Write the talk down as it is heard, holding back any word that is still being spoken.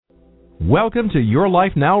Welcome to Your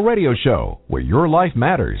Life Now radio show, where your life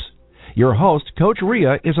matters. Your host, Coach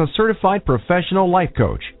Ria, is a certified professional life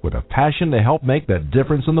coach with a passion to help make the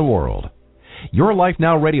difference in the world. Your Life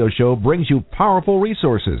Now radio show brings you powerful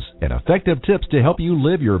resources and effective tips to help you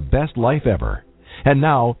live your best life ever. And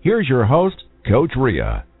now, here's your host, Coach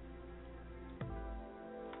Ria.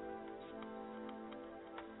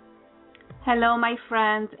 Hello, my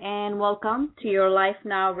friends, and welcome to Your Life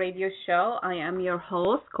Now radio show. I am your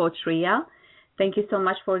host, Coach Ria. Thank you so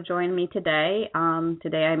much for joining me today.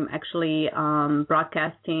 Today I'm actually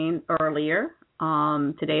broadcasting earlier.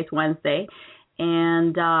 Today is Wednesday,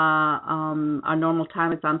 and our normal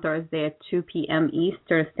time is on Thursday at 2 p.m.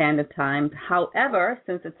 Eastern Standard Time. However,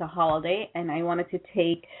 since it's a holiday, and I wanted to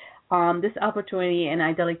take this opportunity and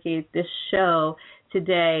I dedicate this show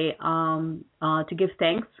today to give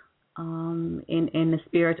thanks in the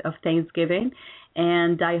spirit of Thanksgiving,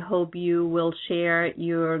 and I hope you will share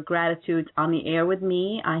your gratitude on the air with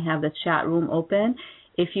me. I have the chat room open.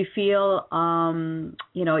 If you feel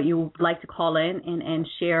you would like to call in and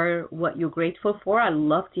share what you're grateful for, I'd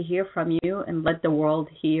love to hear from you and let the world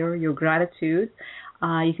hear your gratitude.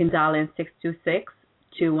 You can dial in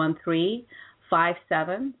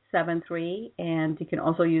 626-213-5773, and you can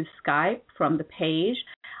also use Skype from the page.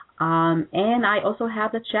 And I also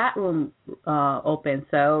have the chat room open.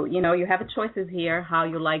 So, you have choices here how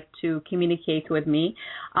you like to communicate with me.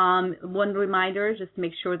 One reminder, just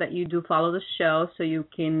make sure that you do follow the show so you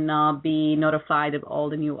can be notified of all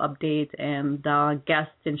the new updates and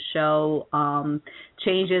guests and show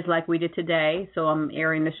changes like we did today. So I'm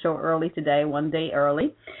airing the show early today, one day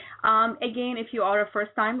early. Again, if you are a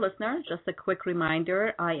first-time listener, just a quick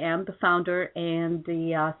reminder, I am the founder and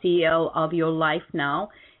the CEO of Your Life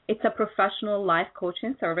Now. It's a professional life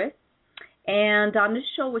coaching service, and on this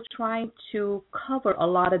show we're trying to cover a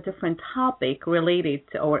lot of different topics related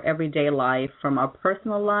to our everyday life, from our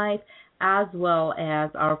personal life as well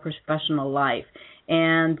as our professional life.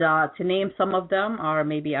 And to name some of them are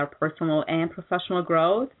maybe our personal and professional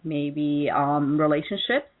growth, maybe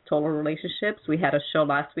relationships, total relationships. We had a show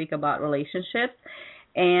last week about relationships.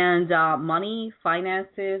 And money,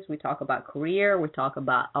 finances, we talk about career, we talk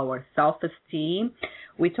about our self-esteem,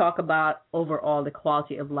 we talk about overall the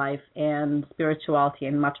quality of life and spirituality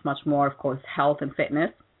and much, much more, of course, health and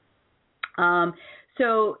fitness.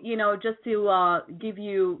 So, just to give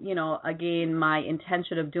you, again, my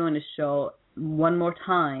intention of doing this show one more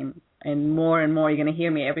time, and more you're going to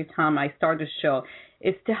hear me every time I start the show,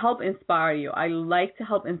 is to help inspire you. I like to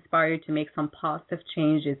help inspire you to make some positive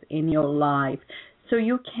changes in your life, so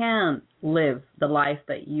you can live the life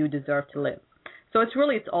that you deserve to live. So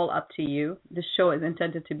it's all up to you. This show is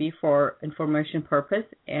intended to be for information purpose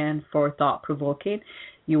and for thought-provoking.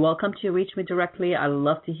 You're welcome to reach me directly. I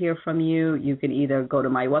love to hear from you. You can either go to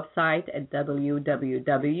my website at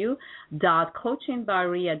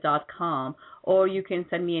www.coachingbyria.com, or you can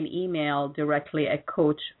send me an email directly at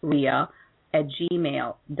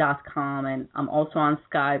coachria@gmail.com, and I'm also on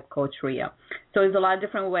Skype, Coach Ria. So there's a lot of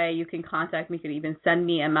different ways you can contact me. You can even send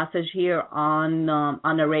me a message here on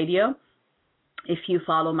the radio. If you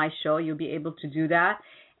follow my show, you'll be able to do that.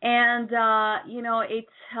 And it's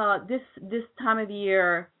this time of the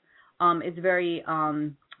year is very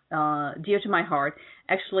dear to my heart.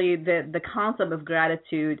 Actually, the concept of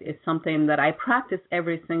gratitude is something that I practice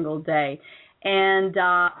every single day. And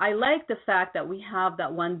I like the fact that we have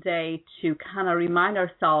that one day to kind of remind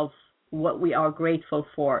ourselves what we are grateful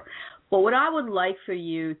for. But what I would like for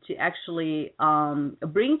you to actually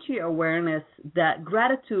bring to your awareness that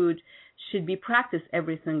gratitude should be practiced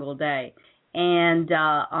every single day, and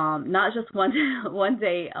not just one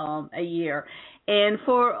day a year. And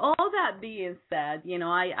for all that being said,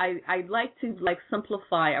 I'd like to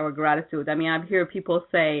simplify our gratitude. I mean, I hear people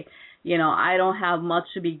say, I don't have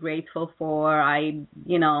much to be grateful for.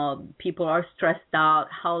 People are stressed out,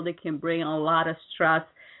 how they can bring a lot of stress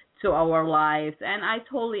to our lives. And I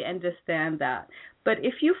totally understand that. But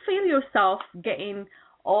if you feel yourself getting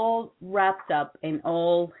all wrapped up in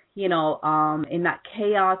all, in that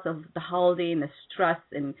chaos of the holiday and the stress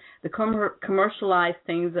and the commercialized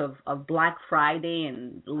things of Black Friday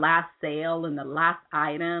and the last sale and the last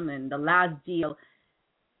item and the last deal,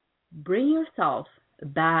 bring yourself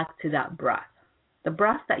back to that breath, the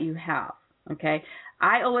breath that you have, okay?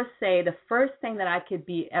 I always say the first thing that I could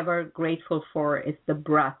be ever grateful for is the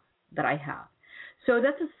breath that I have. So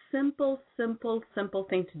that's a simple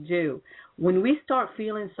thing to do. When we start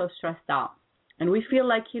feeling so stressed out and we feel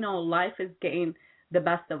like, life is getting the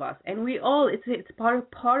best of us, and we all, it's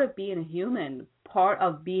part of being a human, part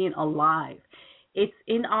of being alive. It's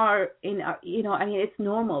in our, it's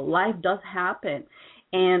normal. Life does happen.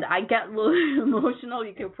 And I get a little emotional.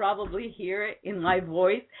 You can probably hear it in my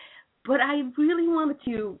voice. But I really wanted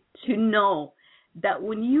you to know that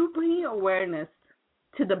when you bring your awareness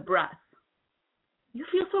to the breath, you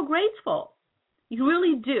feel so grateful. You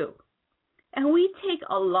really do. And we take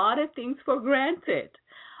a lot of things for granted.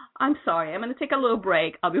 I'm sorry. I'm going to take a little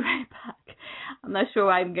break. I'll be right back. I'm not sure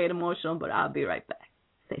why I'm getting emotional, but I'll be right back.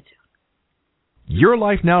 Stay tuned. Your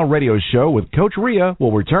Life Now radio show with Coach Ria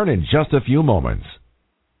will return in just a few moments.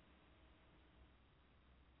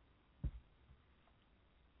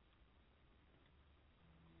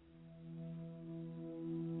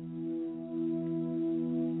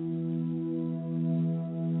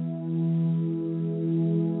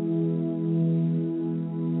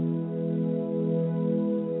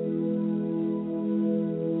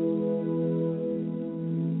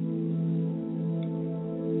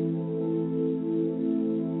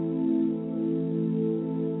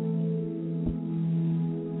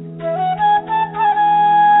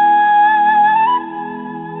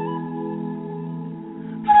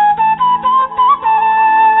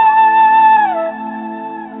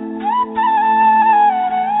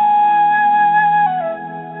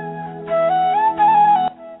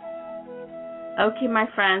 Okay, my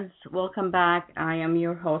friends, welcome back. I am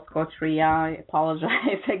your host, Coach Ria. I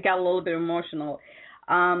apologize. I got a little bit emotional.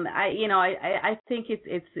 I think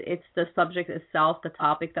it's the subject itself, the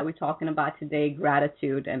topic that we're talking about today,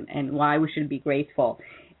 gratitude, and why we should be grateful.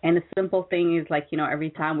 And the simple thing is, like, every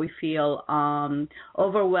time we feel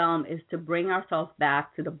overwhelmed, is to bring ourselves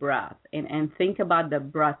back to the breath and think about the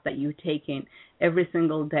breath that you take in every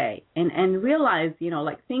single day, and realize,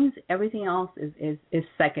 everything else is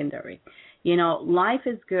secondary. Life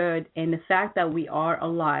is good, and the fact that we are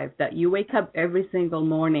alive, that you wake up every single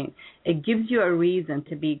morning, it gives you a reason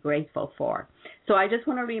to be grateful for. So I just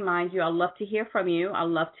want to remind you, I'd love to hear from you. I'd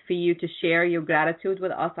love for you to share your gratitude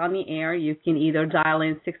with us on the air. You can either dial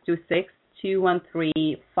in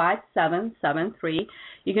 626-213-5773.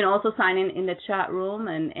 You can also sign in the chat room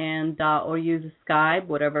and or use Skype,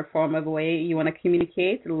 whatever form of way you want to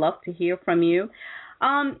communicate. I'd love to hear from you.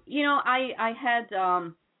 I had...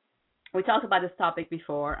 We talked about this topic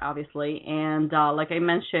before, obviously, and like I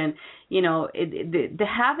mentioned, to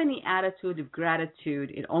have any attitude of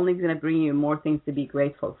gratitude, it only going to bring you more things to be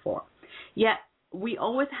grateful for. Yet we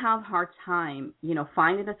always have a hard time,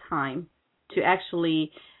 finding the time to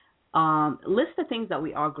actually list the things that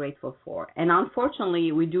we are grateful for. And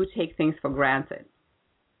unfortunately, we do take things for granted.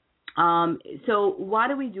 So why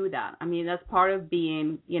do we do that? I mean, that's part of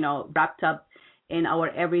being, wrapped up in our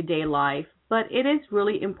everyday life. But it is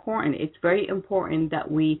really important. It's very important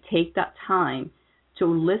that we take that time to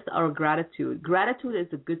list our gratitude. Gratitude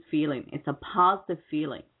is a good feeling. It's a positive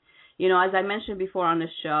feeling. As I mentioned before on the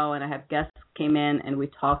show, and I have guests came in and we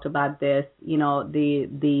talked about this.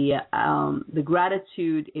 The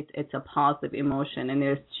gratitude. It's a positive emotion, and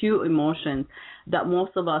there's two emotions that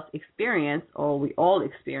most of us experience, or we all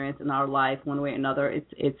experience in our life one way or another.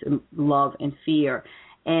 It's love and fear.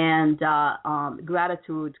 And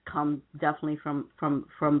gratitude comes definitely from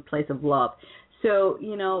a place of love. So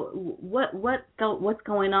what's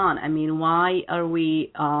going on? I mean, why are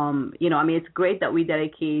we? It's great that we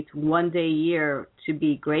dedicate one day a year to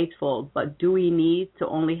be grateful, but do we need to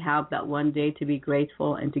only have that one day to be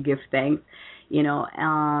grateful and to give thanks?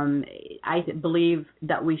 I believe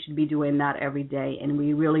that we should be doing that every day, and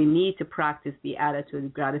we really need to practice the attitude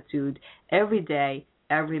of gratitude every day,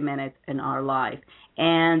 every minute in our life.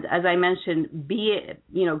 And as I mentioned,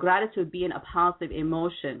 gratitude being a positive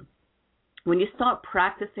emotion. When you start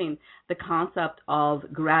practicing the concept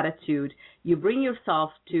of gratitude, you bring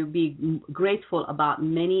yourself to be grateful about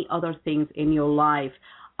many other things in your life.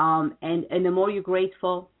 And the more you're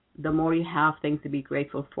grateful, the more you have things to be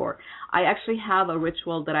grateful for. I actually have a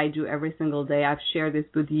ritual that I do every single day. I've shared this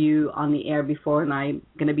with you on the air before, and I'm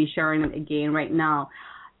going to be sharing it again right now.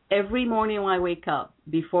 Every morning when I wake up,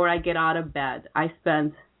 before I get out of bed, I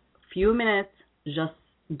spend a few minutes just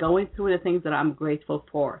going through the things that I'm grateful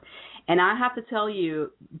for. And I have to tell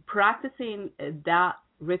you, practicing that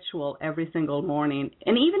ritual every single morning,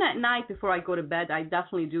 and even at night before I go to bed, I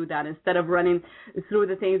definitely do that. Instead of running through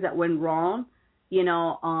the things that went wrong,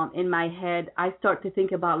 in my head, I start to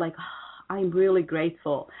think about, I'm really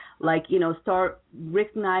grateful. Start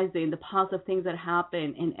recognizing the positive things that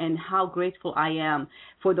happen and how grateful I am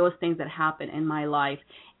for those things that happen in my life.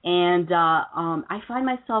 And I find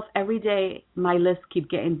myself every day, my list keep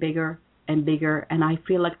getting bigger and bigger, and I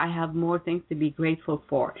feel like I have more things to be grateful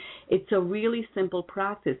for. It's a really simple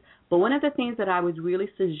practice. But one of the things that I would really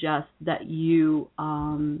suggest that you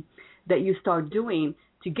start doing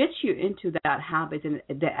to get you into that habit and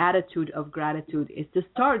the attitude of gratitude is to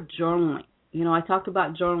start journaling. I talked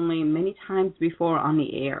about journaling many times before on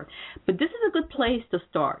the air, but this is a good place to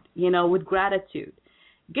start, with gratitude.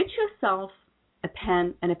 Get yourself a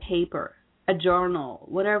pen and a paper, a journal,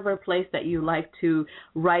 whatever place that you like to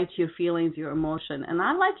write your feelings, your emotion. And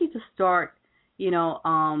I'd like you to start,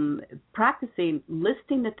 practicing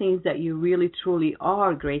listing the things that you really truly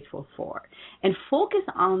are grateful for, and focus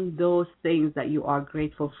on those things that you are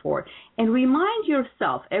grateful for. And remind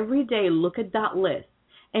yourself every day, look at that list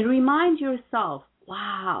and remind yourself,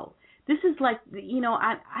 wow, this is like,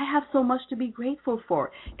 I have so much to be grateful for.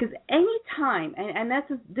 Because anytime, and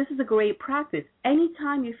this is a great practice,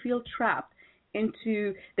 anytime you feel trapped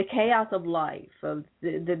into the chaos of life, of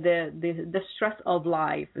the stress of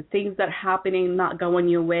life, the things that are happening, not going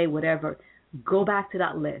your way, whatever, go back to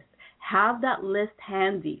that list. Have that list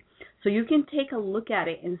handy so you can take a look at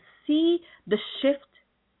it and see the shift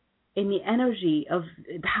in the energy of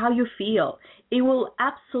how you feel. It will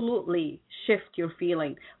absolutely shift your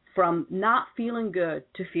feeling from not feeling good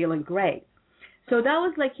to feeling great. So that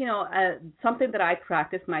was like, something that I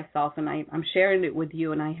practiced myself, and I'm sharing it with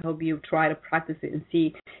you, and I hope you try to practice it and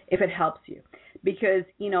see if it helps you. Because,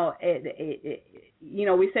 we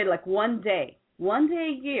say like one day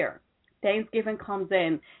a year, Thanksgiving comes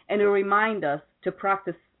in, and it reminds us to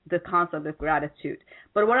practice the concept of gratitude.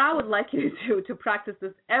 But what I would like you to do, to practice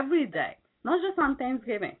this every day, not just on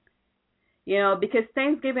Thanksgiving. Because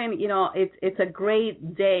Thanksgiving, it's a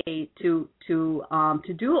great day to do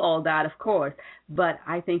all that, of course. But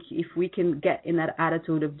I think if we can get in that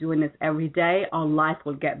attitude of doing this every day, our life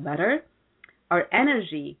will get better. Our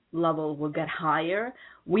energy level will get higher.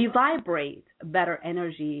 We vibrate better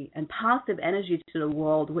energy and positive energy to the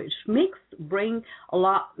world, which bring a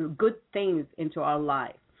lot of good things into our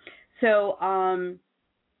life. So,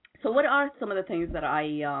 so what are some of the things that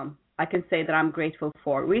I can say that I'm grateful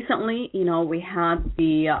for? Recently, we had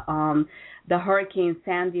the Hurricane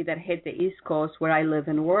Sandy that hit the East Coast where I live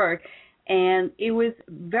and work, and it was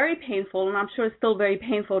very painful, and I'm sure it's still very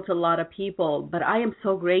painful to a lot of people, but I am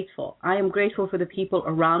so grateful. I am grateful for the people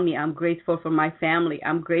around me. I'm grateful for my family.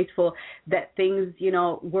 I'm grateful that things,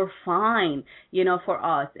 were fine, for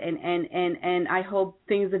us, and I hope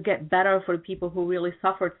things will get better for the people who really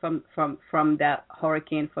suffered from that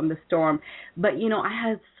hurricane, from the storm. But, I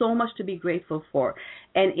had so much to be grateful for,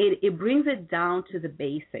 and it brings it down to the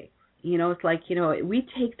basics. It's like, we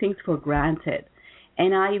take things for granted.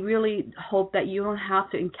 And I really hope that you don't have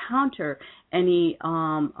to encounter any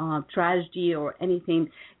tragedy or anything,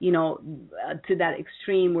 to that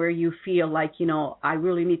extreme where you feel like, I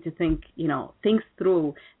really need to think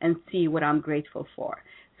through and see what I'm grateful for.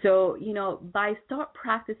 So, by start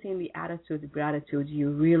practicing the attitude of gratitude,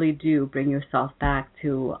 you really do bring yourself back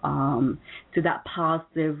to that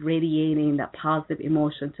positive, radiating that positive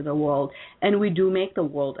emotion to the world. And we do make the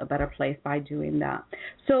world a better place by doing that.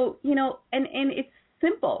 So, and it's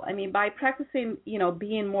simple. I mean, by practicing,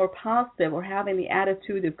 being more positive or having the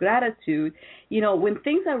attitude of gratitude, when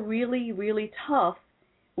things are really, really tough,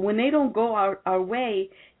 when they don't go our way,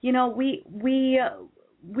 we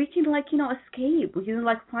can escape. We can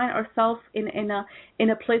find ourselves in a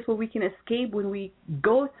place where we can escape when we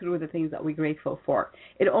go through the things that we're grateful for.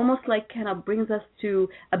 It almost kind of brings us to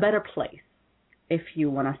a better place, if you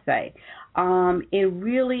want to say. It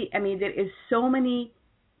really, there is so many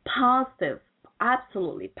positive,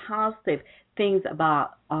 absolutely positive things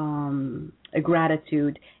about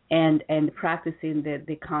gratitude and practicing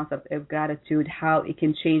the concept of gratitude, how it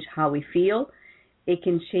can change how we feel. It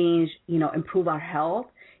can change, improve our health.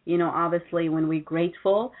 Obviously when we're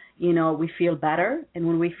grateful, we feel better. And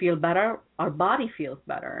when we feel better, our body feels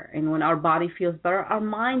better. And when our body feels better, our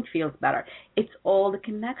mind feels better. It's all the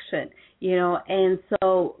connection, And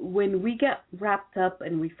so when we get wrapped up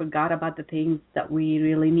and we forgot about the things that we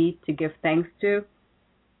really need to give thanks to,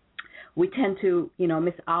 we tend to,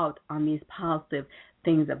 miss out on these positive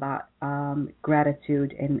things about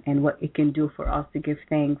gratitude and what it can do for us to give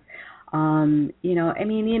thanks. We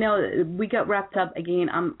got wrapped up again.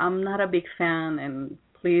 I'm not a big fan, and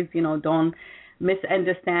please, don't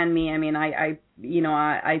misunderstand me. I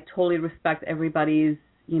totally respect everybody's,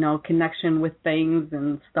 connection with things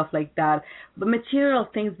and stuff like that. But material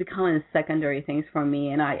things become secondary things for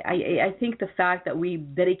me. And I think the fact that we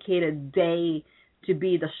dedicate a day to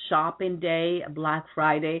be the shopping day, Black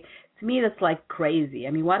Friday, to me that's like crazy.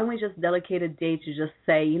 Why don't we just dedicate a day to just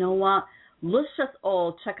say, you know what? Let's just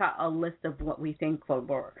all check out a list of what we thankful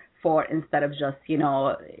for, instead of just,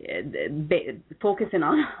 focusing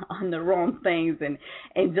on the wrong things and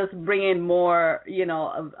just bringing more,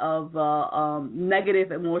 of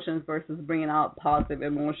negative emotions versus bringing out positive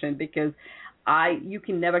emotion, because you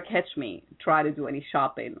can never catch me try to do any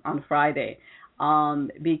shopping on Friday,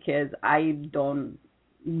 because I don't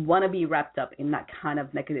want to be wrapped up in that kind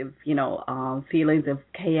of negative, feelings of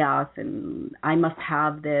chaos and I must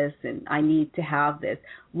have this and I need to have this.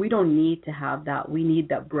 We don't need to have that. We need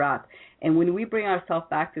that breath. And when we bring ourselves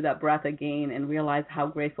back to that breath again and realize how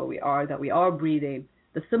grateful we are that we are breathing,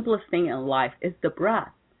 the simplest thing in life is the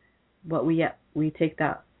breath. But we take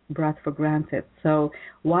that breath for granted. So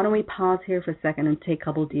why don't we pause here for a second and take a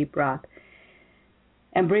couple deep breaths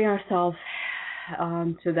and bring ourselves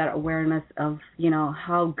to that awareness of,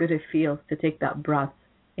 how good it feels to take that breath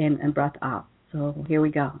in and breath out. So here we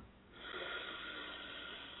go.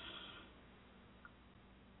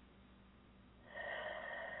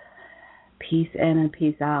 Peace in and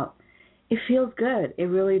peace out. It feels good. It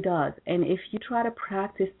really does. And if you try to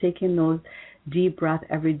practice taking those deep breaths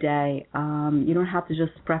every day, you don't have to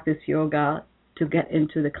just practice yoga to get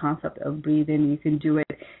into the concept of breathing. You can do it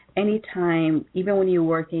anytime, even when you're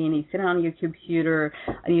working, you sit on your computer,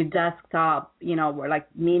 on your desktop,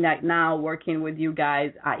 like me now working with you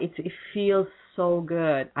guys. It feels so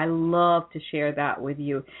good. I love to share that with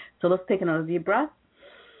you. So let's take another deep breath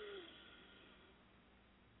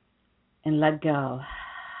and let go.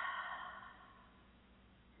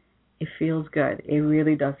 It feels good. It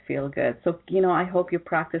really does feel good. So, I hope your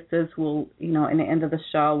practices will, in the end of the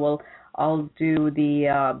show, I'll do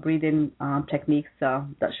the breathing techniques,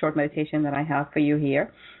 that short meditation that I have for you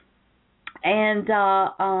here. And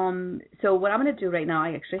so what I'm going to do right now,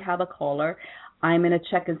 I actually have a caller. I'm going to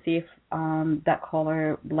check and see if that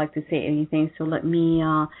caller would like to say anything. So let me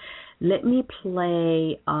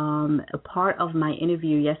play a part of my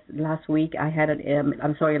interview. Last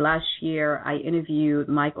year I interviewed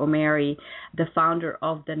Mike O'Mary, the founder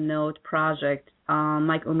of the Note Project.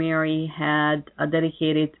 Mike O'Mary had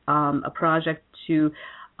dedicated a project to,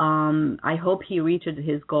 I hope he reached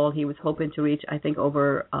his goal. He was hoping to reach, I think,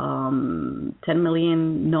 over 10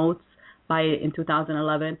 million notes in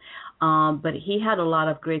 2011. But he had a lot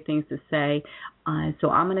of great things to say. So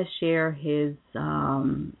I'm going to share his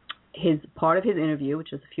part of his interview,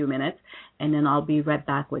 which is a few minutes, and then I'll be right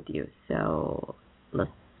back with you. So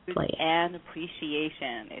let's play it. And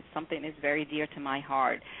appreciation is something that's very dear to my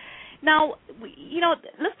heart. Now,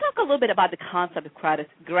 let's talk a little bit about the concept of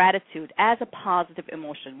gratitude as a positive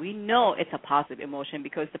emotion. We know it's a positive emotion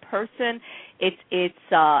because the person,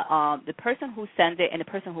 the person who sent it and the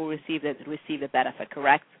person who received it receive the benefit.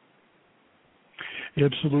 Correct?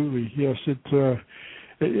 Absolutely, yes.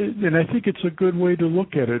 And I think it's a good way to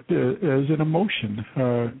look at it as an emotion.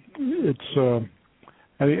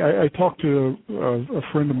 I talked to a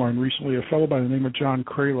friend of mine recently, a fellow by the name of John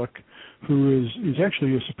Kralik, who is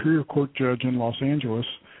actually a Superior Court judge in Los Angeles.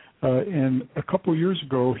 And a couple of years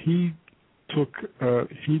ago, he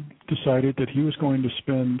decided that he was going to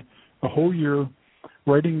spend a whole year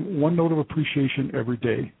writing one note of appreciation every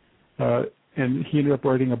day. And he ended up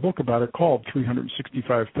writing a book about it called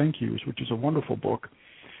 365 Thank Yous, which is a wonderful book.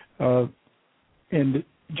 And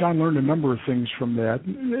John learned a number of things from that.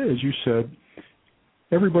 As you said,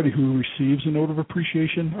 everybody who receives a note of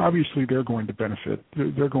appreciation, obviously they're going to benefit.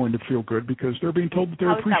 They're going to feel good because they're being told that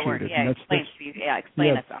they're appreciated. Yeah,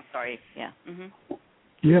 explain it. I'm sorry. Yeah. Mm-hmm.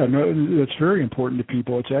 Yeah, no, that's very important to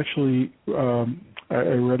people. It's actually, I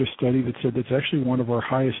read a study that said that's actually one of our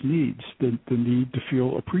highest needs, the need to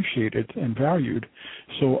feel appreciated and valued.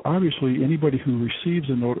 So obviously anybody who receives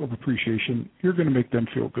a note of appreciation, you're going to make them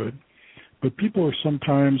feel good. But people are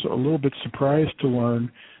sometimes a little bit surprised to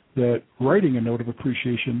learn that writing a note of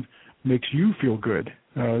appreciation makes you feel good.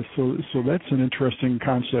 So that's an interesting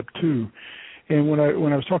concept too. And when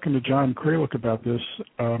I was talking to John Kralik about this,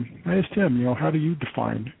 I asked him, how do you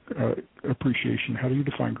define appreciation? How do you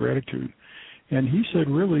define gratitude? And he said,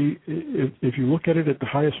 really, if you look at it at the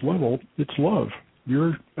highest level, it's love.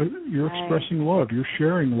 You're expressing love. You're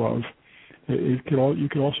sharing love. You could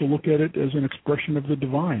also look at it as an expression of the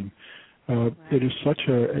divine. It is such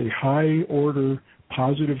a high order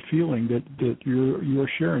positive feeling that you are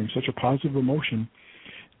sharing, such a positive emotion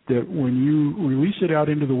that when you release it out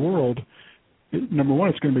into the world, number one,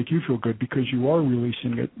 it's going to make you feel good because you are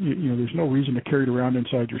releasing it. There's no reason to carry it around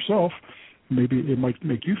inside yourself. Maybe it might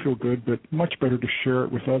make you feel good, but much better to share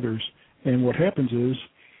it with others. And what happens is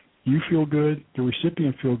you feel good, the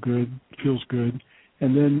recipient feels good,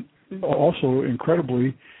 and then also,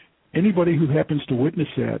 incredibly, anybody who happens to witness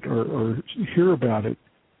that or hear about it,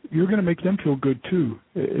 you're going to make them feel good too.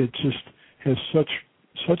 It just has such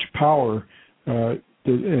such power, and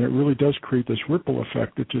it really does create this ripple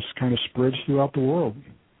effect that just kind of spreads throughout the world.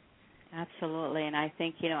 Absolutely, and I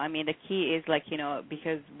think, the key is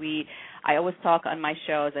because I always talk on my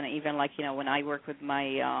shows, and even when I work with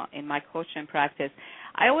my in my coaching practice,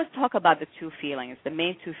 I always talk about the two feelings, the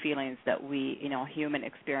main two feelings that we, human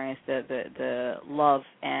experience, the love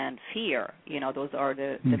and fear. Those are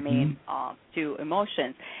the main two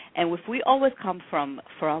emotions. And if we always come from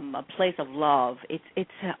a place of love,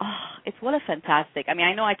 it's what a fantastic.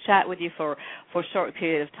 I know I chat with you for a short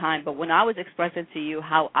period of time, but when I was expressing to you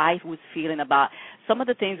how I was feeling about some of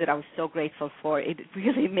the things that I was so grateful for, it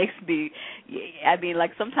really makes me,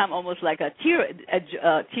 sometimes almost like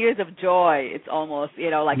tears of joy. It's almost,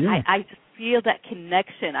 I just feel that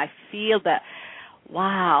connection. I feel that,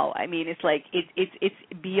 wow. It's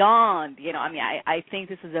beyond, I think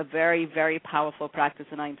this is a very, very powerful practice,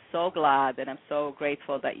 and I'm so glad and I'm so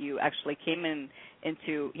grateful that you actually came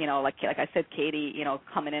into, like I said, Katie,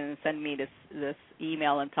 coming in and sending me this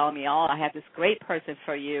email and telling me, I have this great person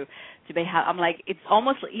for you to be. I'm like, it's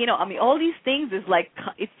almost, all these things is like,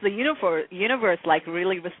 it's the universe like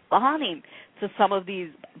really responding to some of these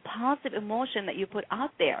positive emotion that you put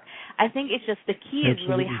out there. I think it's just the key is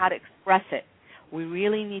really how to express it. We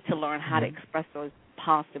really need to learn how to express those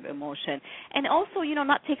positive emotion, and also,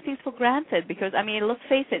 not take things for granted, because, let's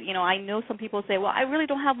face it, I know some people say, well, I really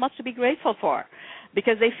don't have much to be grateful for,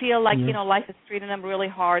 because they feel like, life is treating them really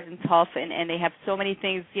hard and tough, and they have so many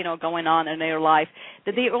things, going on in their life,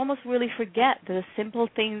 that they almost really forget the simple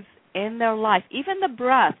things in their life, even the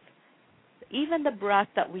breath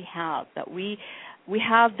that we have, we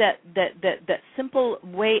have that simple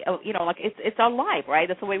way of, it's our life, right?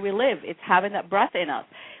 That's the way we live. It's having that breath in us.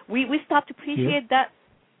 We stop to appreciate that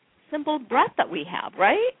simple breath that we have,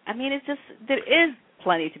 right? It's just, there is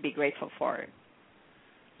plenty to be grateful for.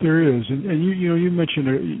 There is, and you mentioned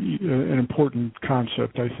an important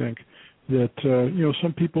concept, I think, that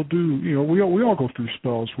some people do. We all go through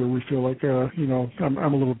spells where we feel like I'm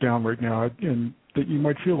a little down right now, and that you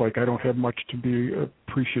might feel like I don't have much to be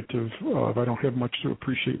appreciative of. I don't have much to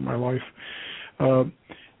appreciate in my life.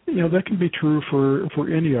 That can be true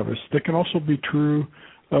for any of us. That can also be true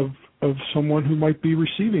of someone who might be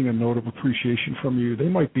receiving a note of appreciation from you. They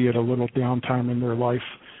might be at a little downtime in their life.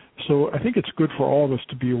 So I think it's good for all of us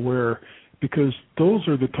to be aware, because those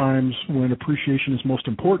are the times when appreciation is most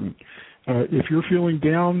important. If you're feeling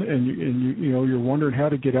down and you're wondering how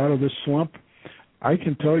to get out of this slump, I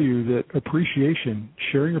can tell you that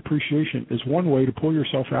sharing appreciation is one way to pull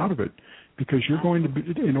yourself out of it, because you're going to be,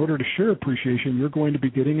 in order to share appreciation, you're going to be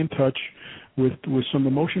getting in touch with some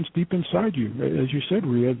emotions deep inside you. As you said,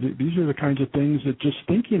 Rhea, these are the kinds of things that just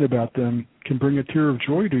thinking about them can bring a tear of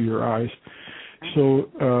joy to your eyes.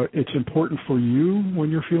 So it's important for you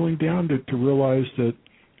when you're feeling down to realize that,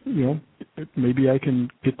 maybe I can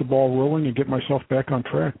get the ball rolling and get myself back on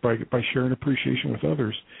track by sharing appreciation with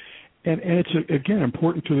others. And it's, again,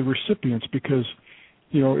 important to the recipients, because,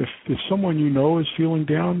 if someone is feeling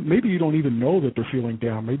down, maybe you don't even know that they're feeling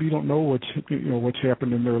down. Maybe you don't know what's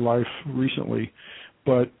happened in their life recently.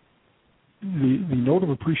 But the note of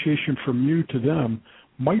appreciation from you to them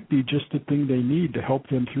might be just the thing they need to help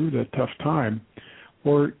them through that tough time.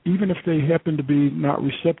 Or even if they happen to be not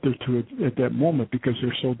receptive to it at that moment because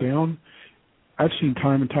they're so down, I've seen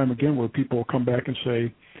time and time again where people will come back and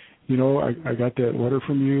say, I got that letter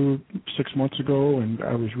from you 6 months ago, and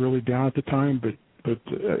I was really down at the time, but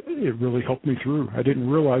it really helped me through. I didn't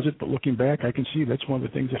realize it, but looking back, I can see that's one of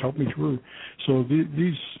the things that helped me through. So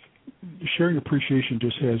these sharing appreciation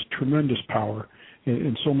just has tremendous power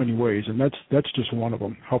in so many ways, and that's just one of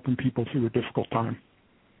them, helping people through a difficult time.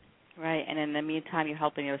 Right, and in the meantime, you're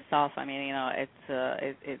helping yourself. It's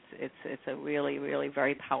a really, really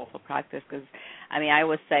very powerful practice, because, I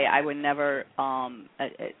always say I would never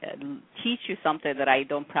teach you something that I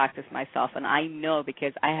don't practice myself, and I know,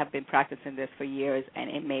 because I have been practicing this for years, and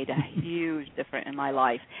it made a huge difference in my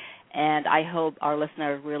life. And I hope our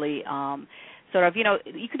listeners really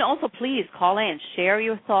you can also please call in, share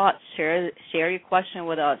your thoughts, share your question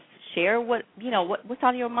with us. Share what's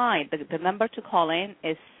on your mind. The number to call in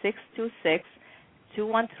is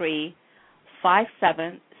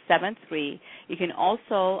 626-213-5773. You can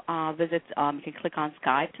also visit. You can click on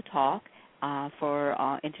Skype to talk for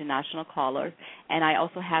international callers, and I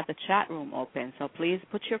also have the chat room open. So please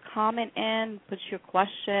put your comment in, put your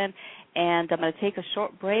question, and I'm going to take a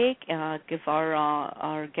short break. Give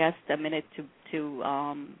our guest a minute to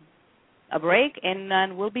a break, and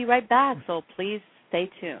then we'll be right back. So please stay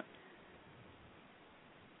tuned.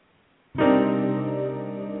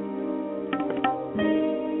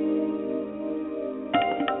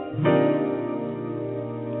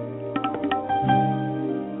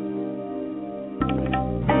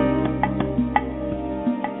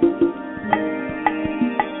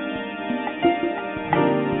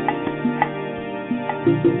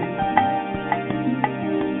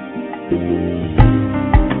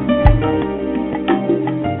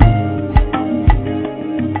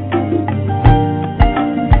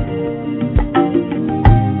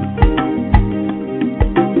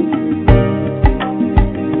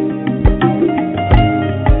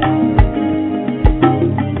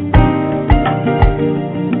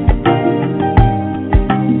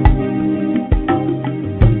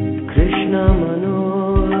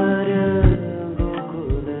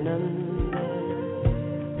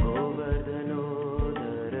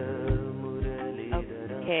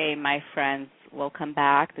 Okay, my friends, welcome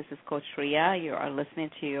back. This is Coach Ria. You are listening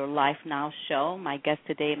to your Life Now show. My guest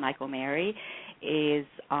today, Michael Mary, is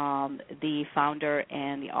the founder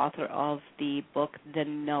and the author of the book, The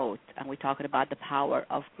Note, and we're talking about the power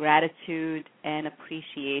of gratitude and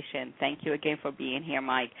appreciation. Thank you again for being here,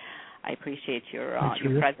 Mike. I appreciate your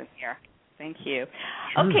presence here. Thank you.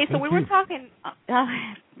 Sure, okay, so we were you. talking,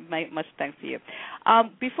 much thanks to you.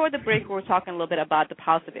 Before the break, we were talking a little bit about the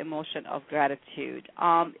positive emotion of gratitude.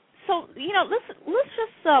 So, let's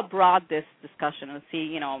just broaden this discussion and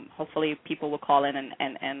see, hopefully people will call in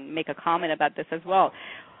and make a comment about this as well.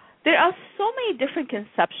 There are so many different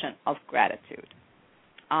conceptions of gratitude.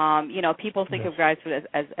 People think of gratitude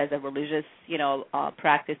as a religious,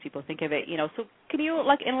 practice. People think of it, so can you,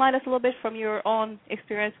 enlighten us a little bit from your own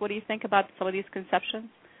experience? What do you think about some of these conceptions?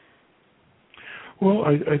 Well,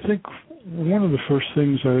 I think one of the first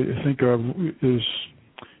things I think of is,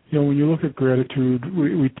 when you look at gratitude,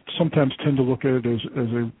 we sometimes tend to look at it as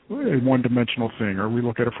a one-dimensional thing, or we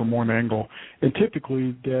look at it from one angle. And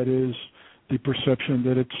typically that is the perception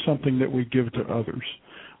that it's something that we give to others,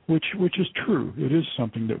 which is true. It is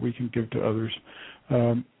something that we can give to others,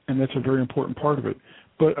 and that's a very important part of it.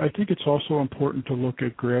 But I think it's also important to look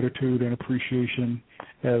at gratitude and appreciation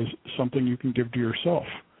as something you can give to yourself.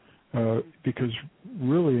 Because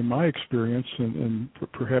really, in my experience, and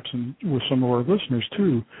perhaps with some of our listeners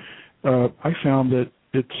too, I found that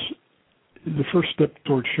it's the first step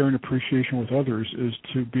towards sharing appreciation with others is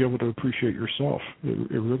to be able to appreciate yourself.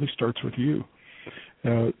 It really starts with you.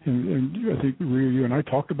 And I think, Ria, you and I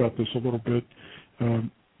talked about this a little bit,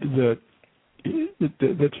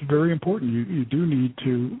 that's very important. You do need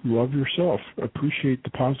to love yourself, appreciate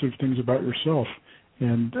the positive things about yourself,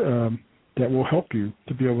 and that will help you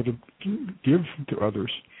to be able to give to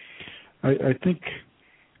others. I think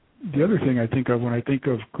the other thing I think of when I think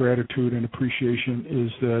of gratitude and appreciation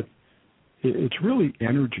is that it's really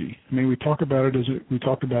energy. I mean, we talked about it a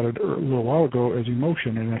little while ago as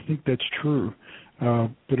emotion, and I think that's true.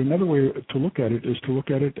 But another way to look at it is to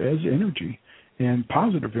look at it as energy, and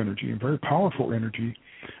positive energy, and very powerful energy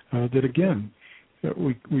that, again, that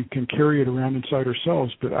we can carry it around inside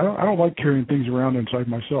ourselves. But I don't like carrying things around inside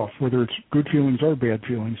myself, whether it's good feelings or bad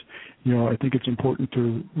feelings. I think it's important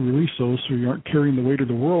to release those so you aren't carrying the weight of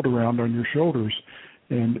the world around on your shoulders.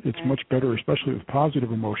 And it's much better, especially with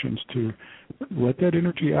positive emotions, to let that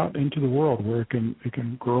energy out into the world where it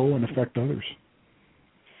can grow and affect others.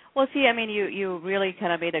 Well, see, I mean, you really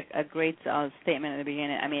kind of made a great statement at the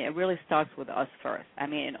beginning. I mean, it really starts with us first. I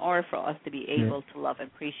mean, in order for us to be able to love and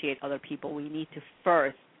appreciate other people, we need to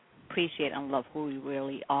first appreciate and love who we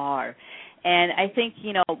really are. And I think,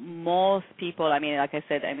 most people, I mean, like I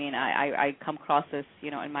said, I mean, I come across this,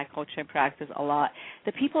 in my coaching practice a lot.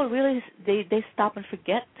 The people really, they stop and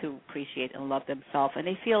forget to appreciate and love themselves. And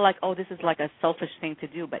they feel like, oh, this is like a selfish thing to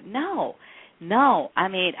do. But no. I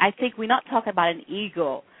mean, I think we're not talking about an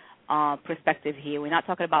ego perspective here. We're not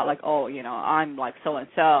talking about like, oh, I'm like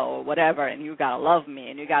so-and-so or whatever, and you got to love me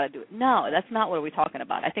and you got to do it. No, that's not what we're talking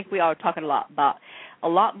about. I think we are talking about a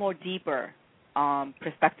lot more deeper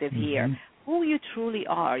perspective here. Who you truly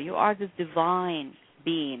are. You are this divine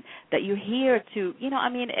being that you're here to,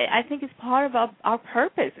 I think it's part of our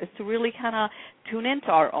purpose is to really kind of tune into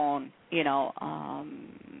our own,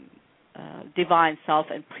 divine self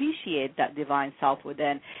and appreciate that divine self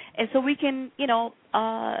within. And so we can,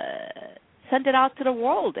 send it out to the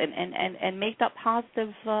world and make that positive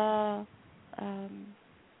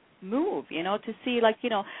move, to see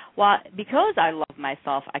because I love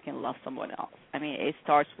myself, I can love someone else. I mean, it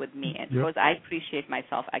starts with me. And because I appreciate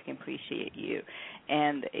myself, I can appreciate you.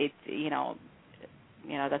 And it,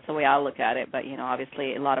 that's the way I look at it. But,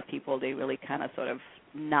 obviously a lot of people, they really kind of sort of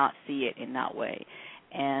not see it in that way.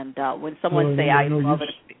 And when someone say, I love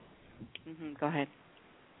it. Go ahead.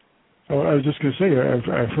 Oh, I was just going to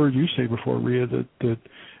say, I've heard you say before, Ria,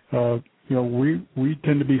 that we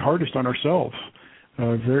tend to be hardest on ourselves.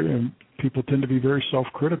 And people tend to be very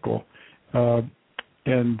self-critical,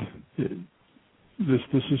 and this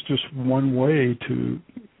is just one way to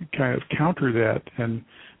kind of counter that and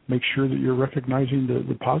make sure that you're recognizing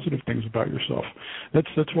the positive things about yourself.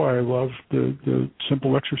 That's why I love the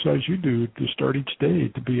simple exercise you do to start each day,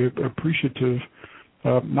 to be appreciative,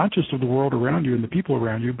 not just of the world around you and the people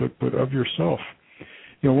around you, but of yourself.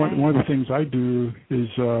 One of the things I do is,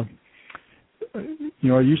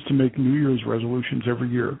 I used to make New Year's resolutions every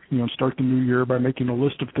year. Start the new year by making a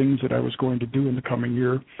list of things that I was going to do in the coming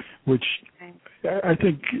year, which I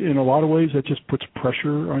think in a lot of ways that just puts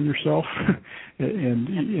pressure on yourself, and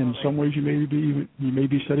in some ways you may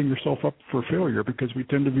be setting yourself up for failure, because we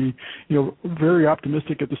tend to be, very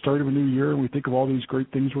optimistic at the start of a new year, and we think of all these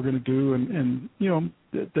great things we're going to do, and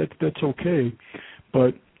that's okay.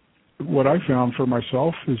 But what I found for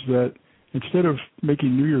myself is that instead of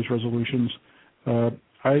making New Year's resolutions,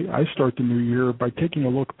 I start the new year by taking a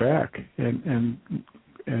look back and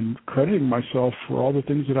crediting myself for all the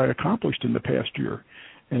things that I accomplished in the past year.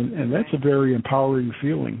 And that's a very empowering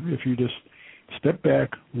feeling. If you just step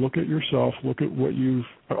back, look at yourself, look at what you've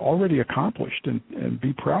already accomplished, and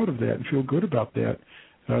be proud of that and feel good about that.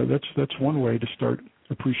 That's one way to start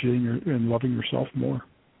appreciating and loving yourself more.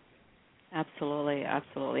 Absolutely,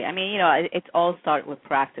 absolutely. I mean, it all starts with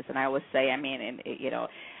practice, and I always say,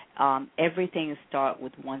 everything starts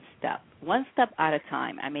with one step at a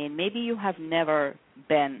time. I mean, maybe you have never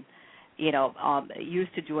been,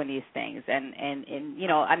 used to doing these things, and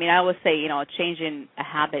I always say, changing a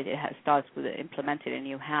habit, starts with implementing a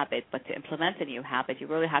new habit. But to implement a new habit, you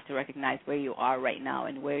really have to recognize where you are right now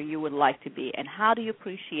and where you would like to be, and how do you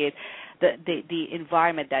appreciate the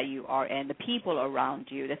environment that you are in, the people around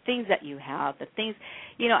you, the things that you have, the things,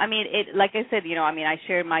 like I said, I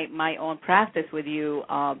share my own practice with you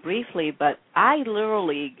briefly, but I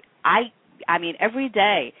every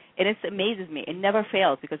day, and it amazes me, it never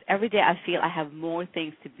fails, because every day I feel I have more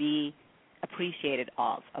things to be appreciated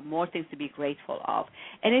of, more things to be grateful of.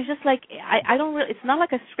 And it's just like, I don't really, it's not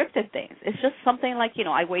like a scripted thing. It's just something like,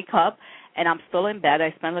 I wake up and I'm still in bed.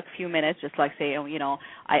 I spend like a few minutes just like saying,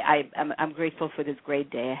 I'm grateful for this great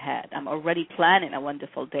day ahead. I'm already planning a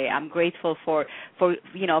wonderful day. I'm grateful for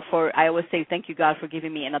I always say, thank you, God, for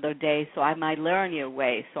giving me another day so I might learn your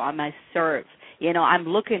way, so I might serve. I'm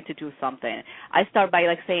looking to do something. I start by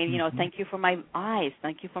saying, thank you for my eyes,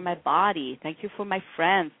 thank you for my body, thank you for my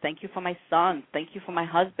friends, thank you for my son, thank you for my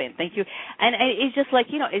husband, thank you. And it's just like,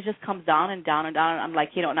 it just comes down and down and down. And I'm like,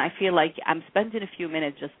 and I feel like I'm spending a few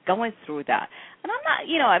minutes just going through that. And I'm not,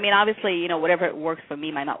 obviously, whatever works for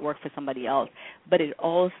me might not work for somebody else, but it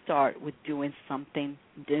all starts with doing something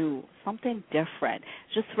new, something different.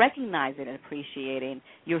 Just recognizing and appreciating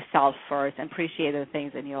yourself first, and appreciating the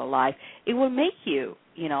things in your life. It will make you,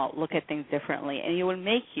 look at things differently, and it will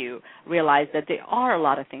make you realize that there are a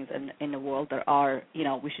lot of things in the world that are,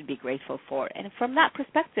 we should be grateful for. And from that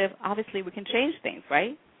perspective, obviously, we can change things,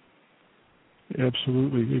 right?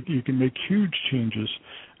 Absolutely. You can make huge changes.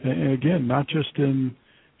 And again, not just in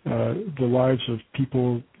the lives of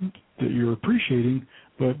people that you're appreciating,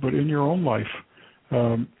 but in your own life.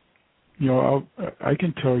 I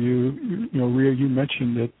can tell you, Rhea, you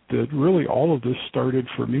mentioned that really all of this started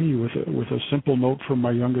for me with a simple note from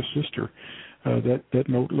my youngest sister. That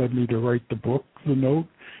note led me to write the book, The Note,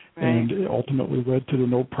 right, and it ultimately led to the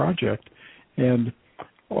Note Project. And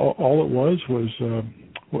all it was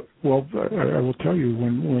I will tell you,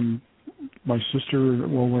 when my sister,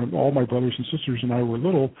 when all my brothers and sisters and I were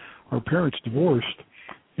little, our parents divorced,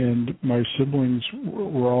 and my siblings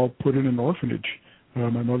were all put in an orphanage.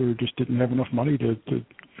 My mother just didn't have enough money to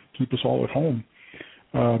keep us all at home.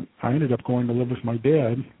 I ended up going to live with my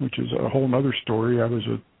dad, which is a whole other story. I was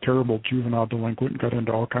a terrible juvenile delinquent and got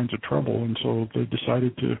into all kinds of trouble, and so they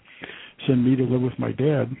decided to send me to live with my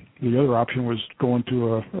dad. The other option was going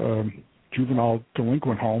to a juvenile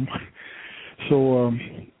delinquent home.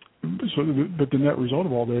 But the net result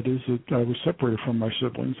of all that is that I was separated from my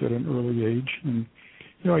siblings at an early age, and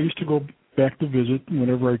I used to go back to visit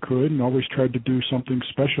whenever I could, and always tried to do something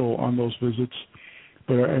special on those visits.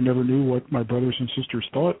 But I never knew what my brothers and sisters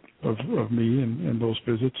thought of me and those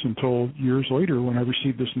visits until years later, when I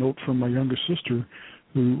received this note from my youngest sister,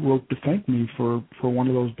 who wrote to thank me for one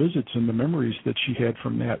of those visits and the memories that she had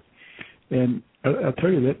from that. And I'll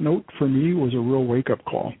tell you, that note for me was a real wake-up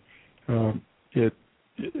call. It,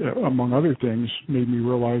 among other things, made me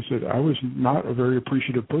realize that I was not a very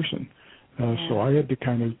appreciative person. So I had to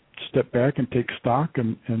kind of step back and take stock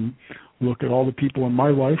and look at all the people in my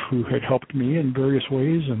life who had helped me in various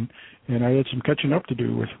ways, and I had some catching up to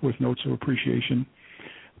do with notes of appreciation.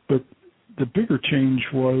 But the bigger change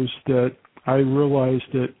was that I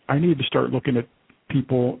realized that I needed to start looking at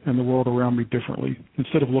people and the world around me differently.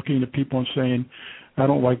 Instead of looking at people and saying, I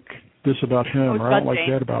don't like this about him, or I don't like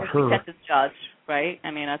that about her. That's a judge, right?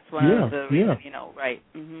 I mean, that's one of the reasons, right.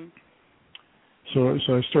 Mm-hmm.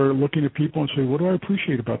 So I started looking at people and saying, what do I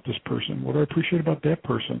appreciate about this person? What do I appreciate about that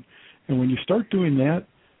person? And when you start doing that,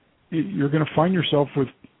 you're going to find yourself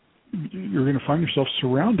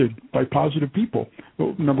surrounded by positive people.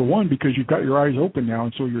 Well, number one, because you've got your eyes open now,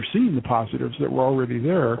 and so you're seeing the positives that were already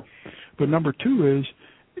there. But number two is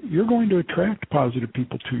you're going to attract positive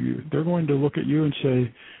people to you. They're going to look at you and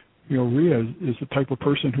say, Rhea is the type of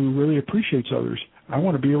person who really appreciates others. I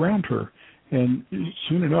want to be around her. And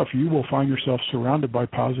soon enough, you will find yourself surrounded by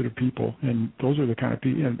positive people, and those are the kind of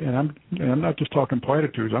people. And I'm not just talking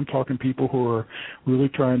platitudes. I'm talking people who are really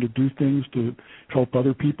trying to do things to help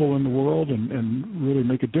other people in the world and really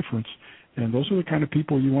make a difference. And those are the kind of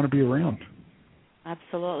people you want to be around.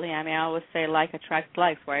 Absolutely. I mean, I always say like attracts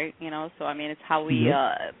like, right? So I mean, it's how we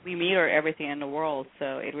mirror everything in the world.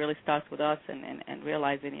 So it really starts with us and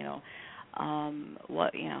realizing,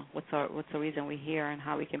 what's the reason we're here and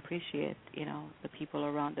how we can appreciate, the people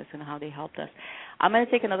around us and how they helped us. I'm going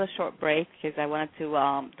to take another short break because I wanted to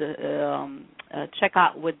check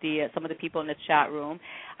out with some of the people in the chat room.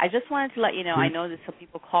 I just wanted to let you know, I know that some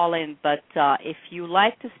people call in, but if you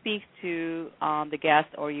like to speak to the guest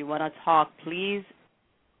or you want to talk, please.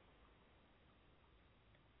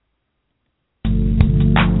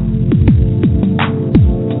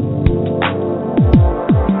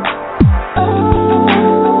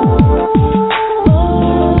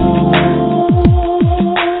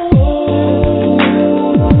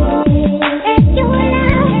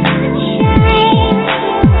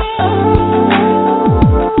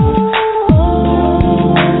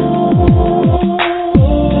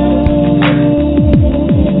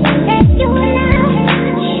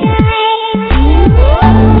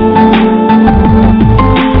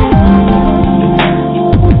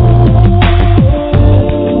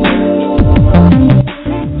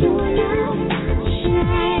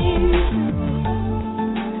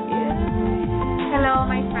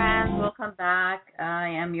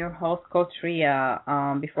 Coach Rhea.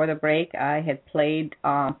 Before the break, I had played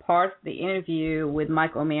part of the interview with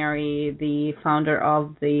Mike O'Mary, the founder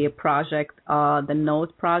of the project, the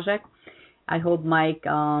Note Project. I hope Mike,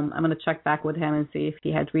 I'm going to check back with him and see if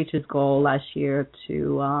he had reached his goal last year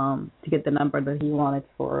to get the number that he wanted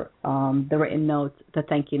for the written notes, the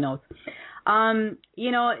thank you notes.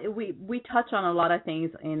 We touch on a lot of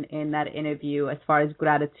things in that interview as far as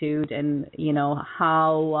gratitude and,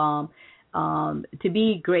 how to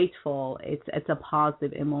be grateful, it's a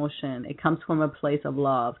positive emotion. It comes from a place of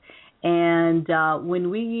love. And when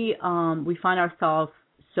we find ourselves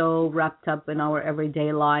so wrapped up in our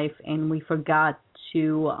everyday life and we forgot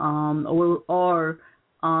to, or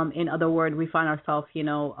in other words, we find ourselves,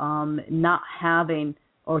 not having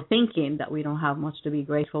or thinking that we don't have much to be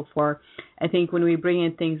grateful for. I think when we bring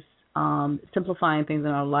in things, simplifying things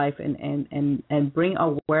in our life and bring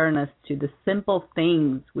awareness to the simple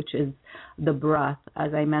things, which is the breath,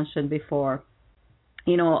 as I mentioned before.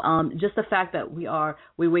 Just the fact that we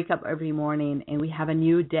wake up every morning and we have a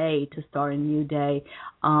new day to start a new day,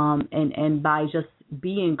 and by just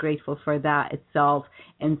being grateful for that itself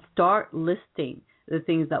and start listing the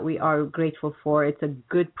things that we are grateful for, it's a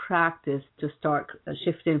good practice to start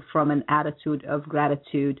shifting from an attitude of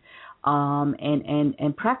gratitude,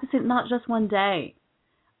 and practice it not just one day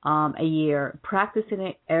a year, practicing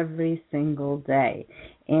it every single day.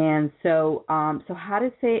 And so how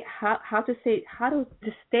to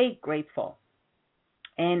stay grateful,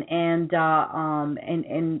 and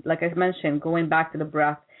like I mentioned, going back to the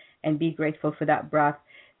breath and be grateful for that breath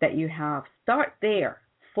that you have. Start there.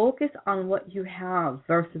 Focus on what you have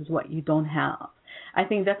versus what you don't have. I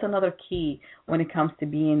think that's another key when it comes to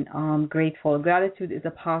being grateful. Gratitude is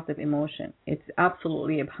a positive emotion. It's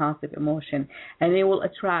absolutely a positive emotion, and it will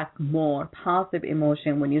attract more positive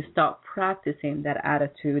emotion when you start practicing that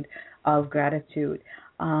attitude of gratitude.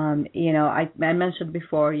 I mentioned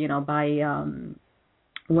before, by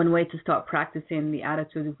one way to start practicing the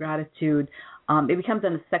attitude of gratitude, it becomes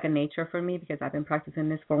a second nature for me because I've been practicing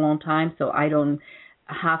this for a long time, so I don't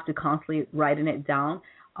have to constantly writing it down.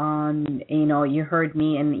 You heard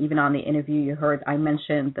me, and even on the interview, I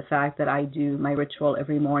mentioned the fact that I do my ritual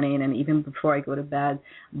every morning and even before I go to bed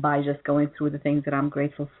by just going through the things that I'm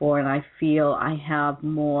grateful for, and I feel I have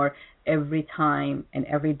more every time and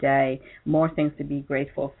every day, more things to be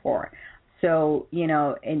grateful for. So,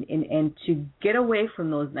 and to get away from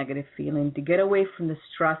those negative feelings, to get away from the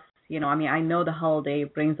stress. I know the holiday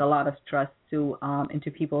brings a lot of stress into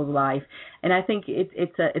people's life, and I think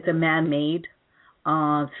it's a man-made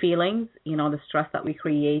feelings, the stress that we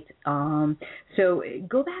create. So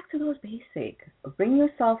go back to those basics. Bring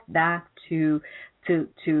yourself back to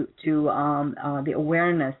the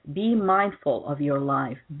awareness. Be mindful of your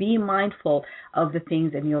life. Be mindful of the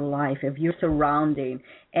things in your life, of your surrounding,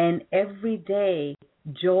 and everyday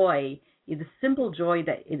joy. The simple joy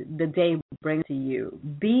that the day brings to you.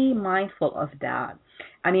 Be mindful of that.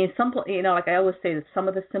 Simple. Like I always say, that some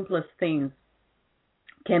of the simplest things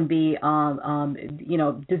can be,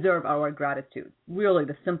 deserve our gratitude. Really,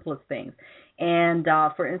 the simplest things. And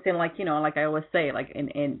for instance, like I always say, like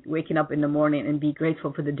in waking up in the morning and be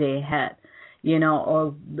grateful for the day ahead,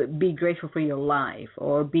 or be grateful for your life,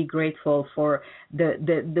 or be grateful for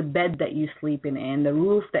the bed that you sleep in, the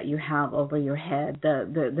roof that you have over your head,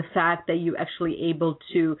 the fact that you actually able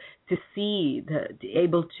to see,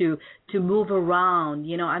 able to move around.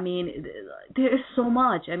 I mean, there is so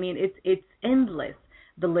much. I mean, it's endless,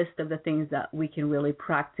 the list of the things that we can really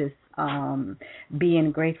practice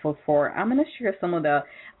being grateful for. I'm going to share some of the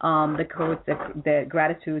quotes, the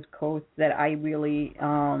gratitude quotes that I really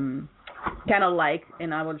kind of like,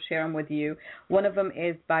 and I will share them with you. One of them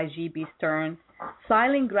is by G.B. Stern.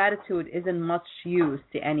 Silent gratitude isn't much use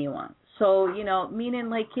to anyone. So,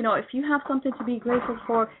 meaning if you have something to be grateful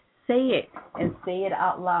for, say it, and say it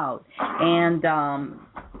out loud. And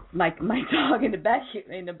my dog in the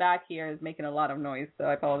back here is making a lot of noise, so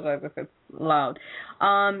I apologize if it's loud.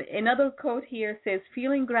 Another quote here says,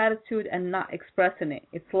 feeling gratitude and not expressing it.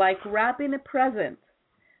 It's like wrapping a present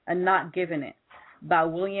and not giving it, by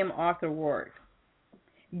William Arthur Ward.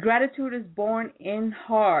 Gratitude is born in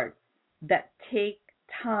hearts that take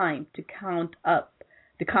time to count up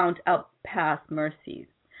past mercies,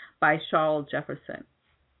 by Charles Jefferson.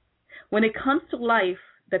 When it comes to life,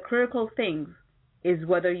 the critical thing is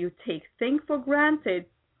whether you take things for granted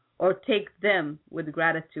or take them with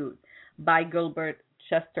gratitude, by Gilbert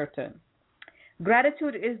Chesterton.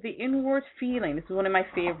 Gratitude is the inward feeling. This is one of my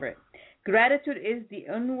favorites. Gratitude is the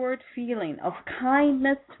inward feeling of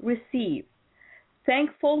kindness received.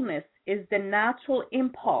 Thankfulness is the natural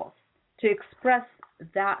impulse to express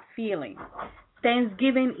that feeling.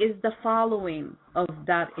 Thanksgiving is the following of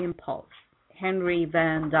that impulse. Henry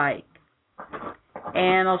Van Dyke.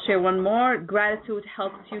 And I'll share one more. Gratitude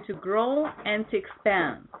helps you to grow and to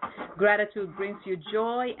expand. Gratitude brings you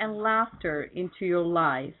joy and laughter into your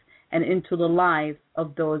life and into the lives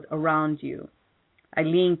of those around you.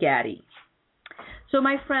 Eileen Gaddy. So,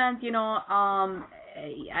 my friends,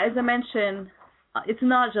 as I mentioned, it's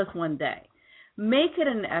not just one day. Make it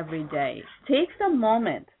an everyday. Take some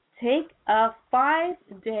moment. Take a 5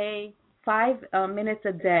 minutes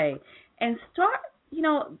a day, and start,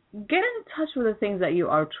 get in touch with the things that you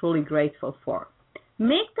are truly grateful for.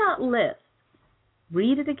 Make that list.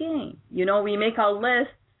 Read it again. We make our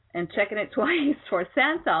list and checking it twice for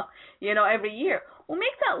Santa, every year. Well,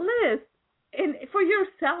 make that list. And for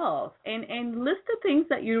yourself, and list the things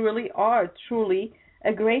that you really are truly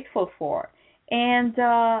grateful for. And,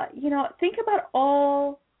 think about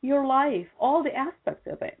all your life, all the aspects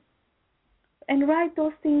of it, and write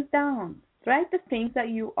those things down. Write the things that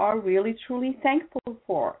you are really, truly thankful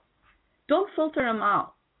for. Don't filter them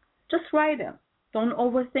out. Just write them. Don't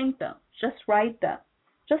overthink them. Just write them.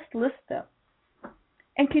 Just list them.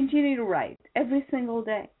 And continue to write every single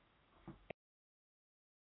day.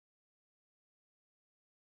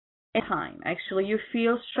 Time actually you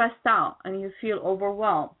feel stressed out and you feel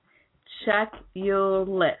overwhelmed, check your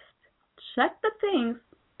list. Check the things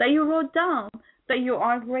that you wrote down that you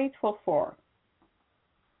are grateful for.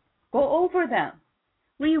 Go over them.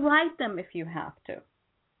 Rewrite them if you have to.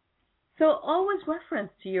 So always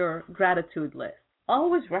reference to your gratitude list.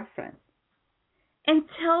 Always reference. And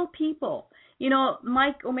tell people.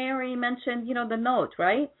 Mike O'Mary mentioned, the note,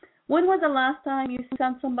 right? When was the last time you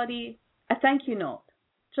sent somebody a thank you note?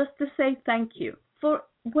 Just to say thank you for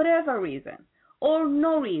whatever reason or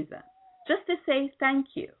no reason. Just to say thank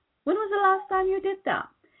you. When was the last time you did that?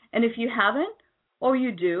 And if you haven't, or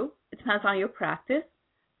you do, it depends on your practice,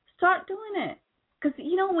 start doing it. Because,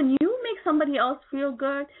 when you make somebody else feel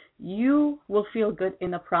good, you will feel good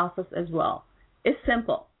in the process as well. It's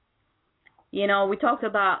simple. We talked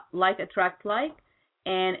about like attract like,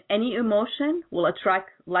 and any emotion will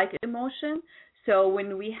attract like emotion. So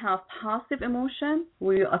when we have positive emotion,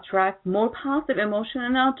 we attract more positive emotion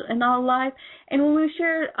in our life. And when we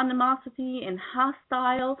share animosity and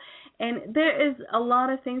hostile, and there is a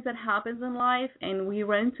lot of things that happens in life, and we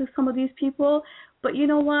run into some of these people. But you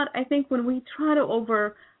know what? I think when we try to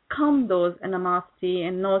overcome those animosity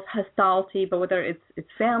and those hostility, but whether it's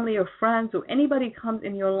family or friends or anybody comes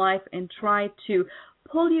in your life and try to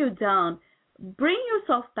pull you down, bring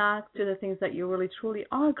yourself back to the things that you really truly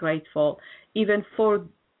are grateful, even for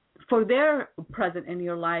their presence in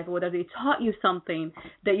your life, whether they taught you something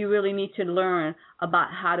that you really need to learn about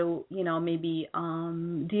how to, maybe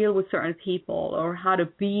deal with certain people, or how to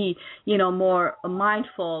be, more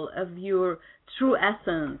mindful of your true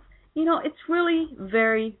essence. It's really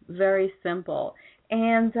very, very simple.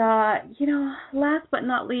 And, last but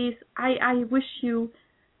not least, I wish you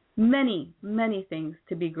many, many things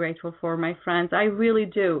to be grateful for, my friends. I really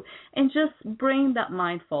do. And just bring that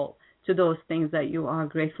mindful to those things that you are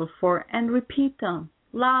grateful for and repeat them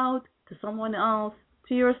loud to someone else,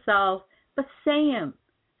 to yourself, but say them.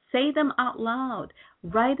 Say them out loud.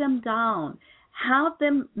 Write them down. Have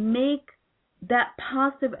them make that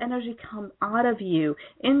positive energy come out of you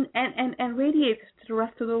and radiate to the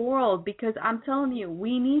rest of the world, because I'm telling you,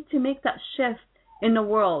 we need to make that shift in the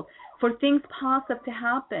world for things positive to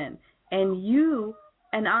happen. And you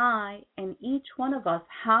and I and each one of us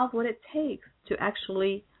have what it takes to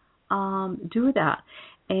actually do that.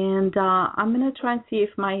 And I'm going to try and see if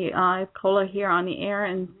my caller here on the air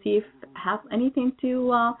and see if have anything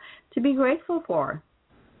to be grateful for.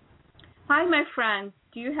 Hi, my friend.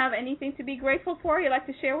 Do you have anything to be grateful for you'd like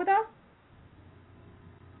to share with us?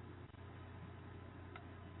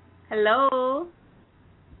 Hello?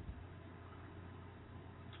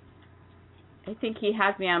 I think he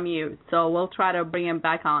has me on mute, so we'll try to bring him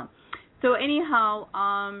back on. So anyhow,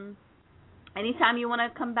 anytime you want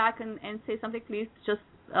to come back and say something, please just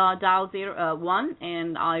dial 1,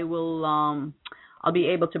 and I will I'll be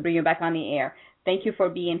able to bring you back on the air. Thank you for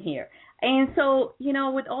being here. And so,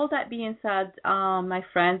 with all that being said, my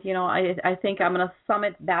friends, I think I'm going to sum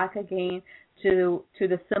it back again to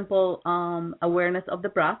the simple awareness of the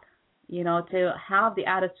breath. To have the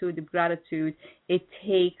attitude of gratitude, it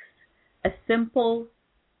takes a simple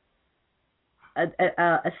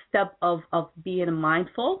a step of being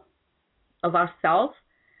mindful of ourselves,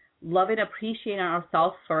 loving, appreciating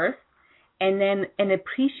ourselves first, and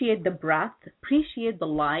appreciate the breath, appreciate the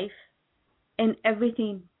life and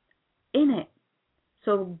everything in it.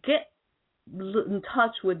 So get in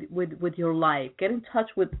touch with your life. Get in touch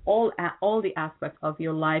with all the aspects of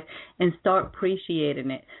your life and start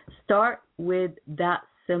appreciating it. Start with that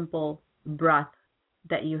simple breath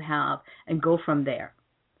that you have and go from there.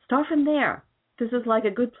 Start from there. This is like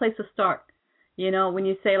a good place to start. When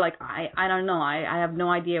you say like, I don't know, I have no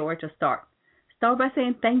idea where to start. Start by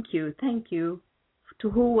saying thank you to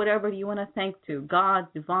whatever you want to thank to, God,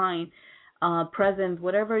 divine, present,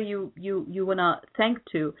 whatever you want to thank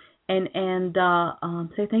to, and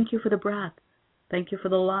say thank you for the breath, thank you for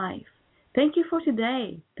the life, thank you for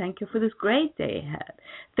today, thank you for this great day ahead,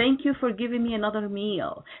 thank you for giving me another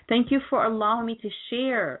meal, thank you for allowing me to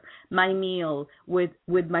share my meal with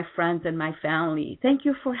my friends and my family, thank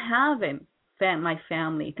you for having my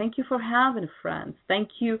family, thank you for having friends, thank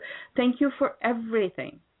you for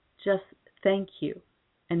everything. Just thank you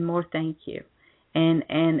and more thank you.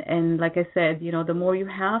 And like I said, the more you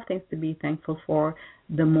have things to be thankful for,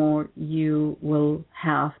 the more you will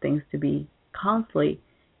have things to be constantly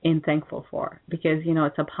thankful for, because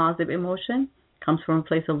it's a positive emotion, comes from a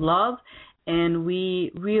place of love, and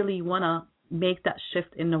we really want to make that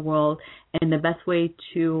shift in the world. And the best way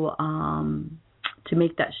to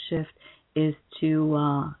make that shift is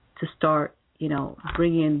to start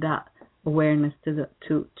bringing that awareness to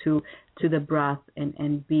the breath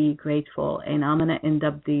and be grateful. And I'm going to end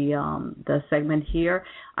up the segment here.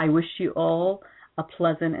 I wish you all a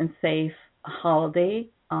pleasant and safe holiday,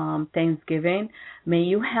 Thanksgiving. May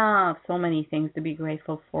you have so many things to be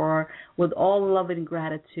grateful for. With all love and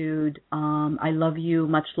gratitude, I love you.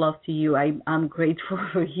 Much love to you. I'm grateful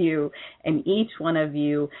for you and each one of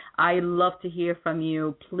you. I love to hear from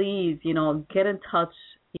you. Please, get in touch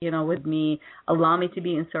with me. Allow me to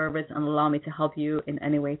be in service and allow me to help you in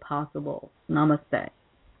any way possible. Namaste.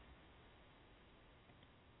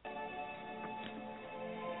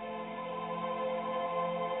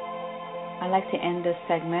 I like to end this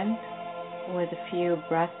segment with a few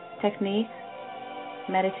breath techniques,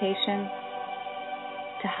 meditation,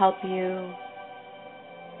 to help you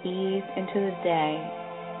ease into the day.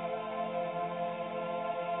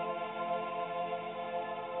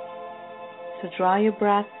 So draw your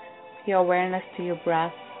breath, your awareness to your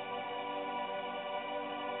breath.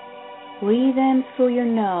 Breathe in through your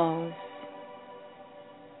nose,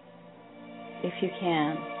 if you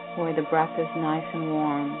can, where the breath is nice and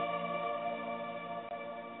warm.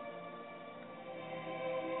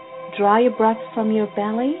 Draw your breath from your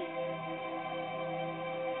belly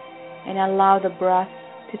and allow the breath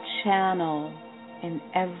to channel in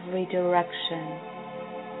every direction.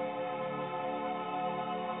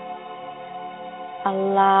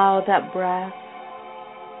 Allow that breath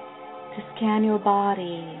to scan your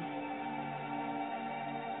body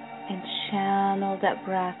and channel that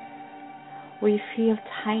breath where you feel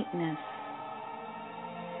tightness.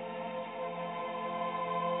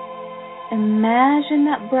 Imagine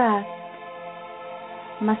that breath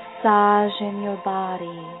massaging your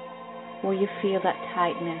body where you feel that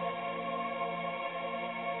tightness.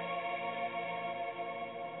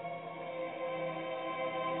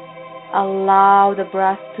 Allow the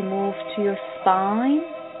breath to move to your spine,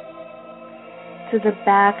 to the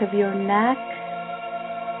back of your neck,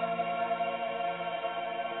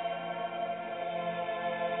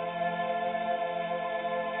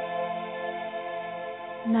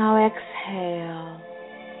 now exhale.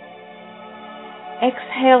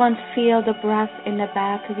 Exhale and feel the breath in the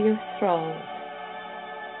back of your throat.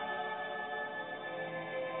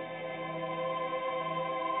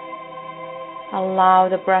 Allow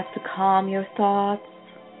the breath to calm your thoughts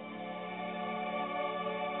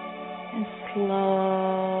and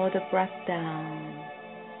slow the breath down.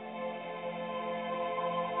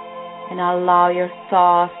 And allow your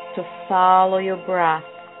thoughts to follow your breath.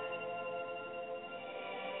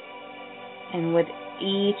 And with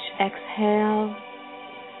each exhale,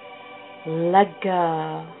 let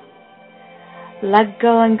go. Let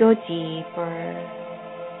go and go deeper.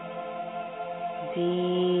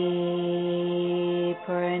 Deeper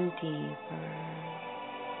and deeper.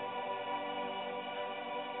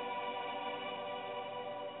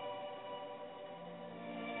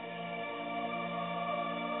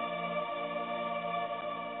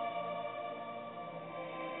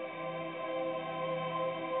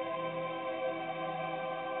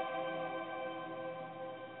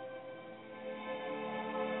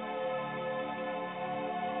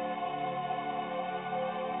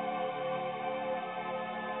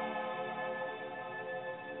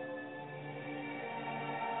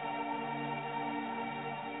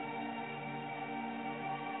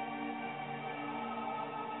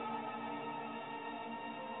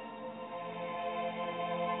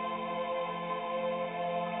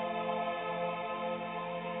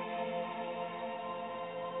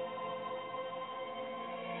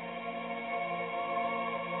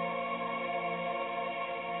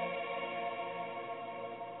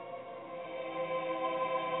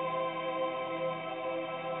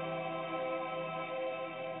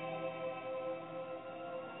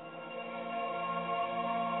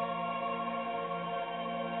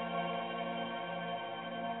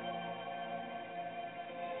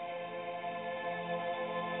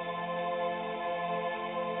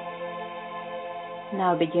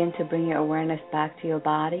 Now begin to bring your awareness back to your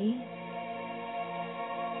body.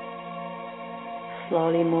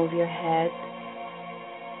 Slowly move your head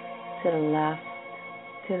to the left,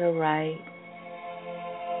 to the right.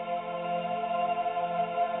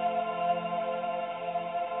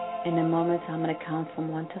 In a moment, I'm going to count from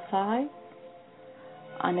 1 to 5.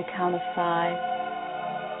 On the count of 5,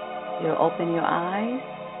 you'll open your eyes,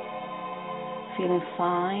 feeling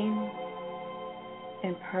fine,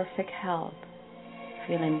 in perfect health.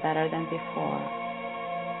 Feeling better than before.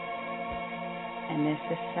 And this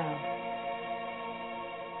is so.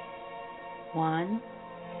 1,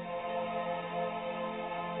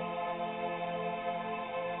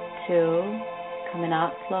 2, coming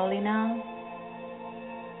out slowly now.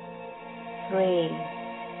 3.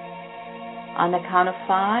 On the count of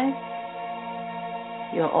 5,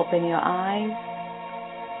 you'll open your eyes,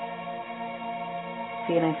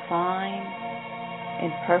 feeling fine,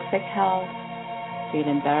 in perfect health.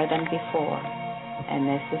 Feeling better than before, and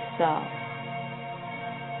this is so.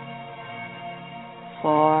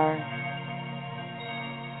 4,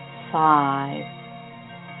 5.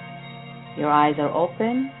 Your eyes are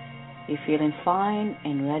open. You're feeling fine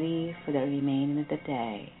and ready for the remaining of the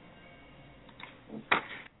day.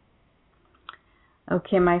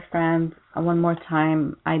 Okay, my friends, one more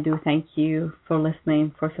time, I do thank you for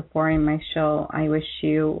listening, for supporting my show. I wish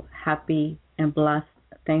you happy and blessed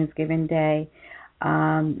Thanksgiving Day.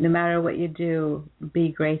 No matter what you do, be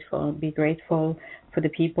grateful. Be grateful for the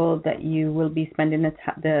people that you will be spending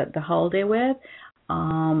the holiday with,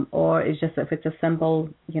 or it's just if it's a simple,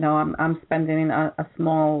 I'm spending a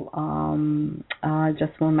small,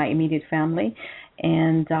 just for my immediate family,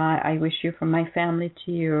 and I wish you from my family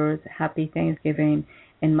to yours happy Thanksgiving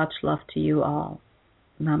and much love to you all.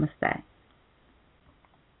 Namaste.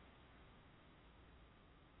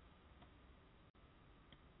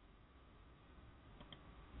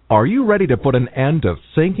 Are you ready to put an end to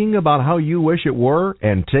thinking about how you wish it were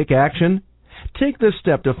and take action? Take this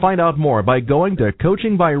step to find out more by going to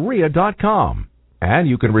coachingbyria.com, and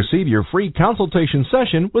you can receive your free consultation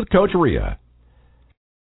session with Coach Ria.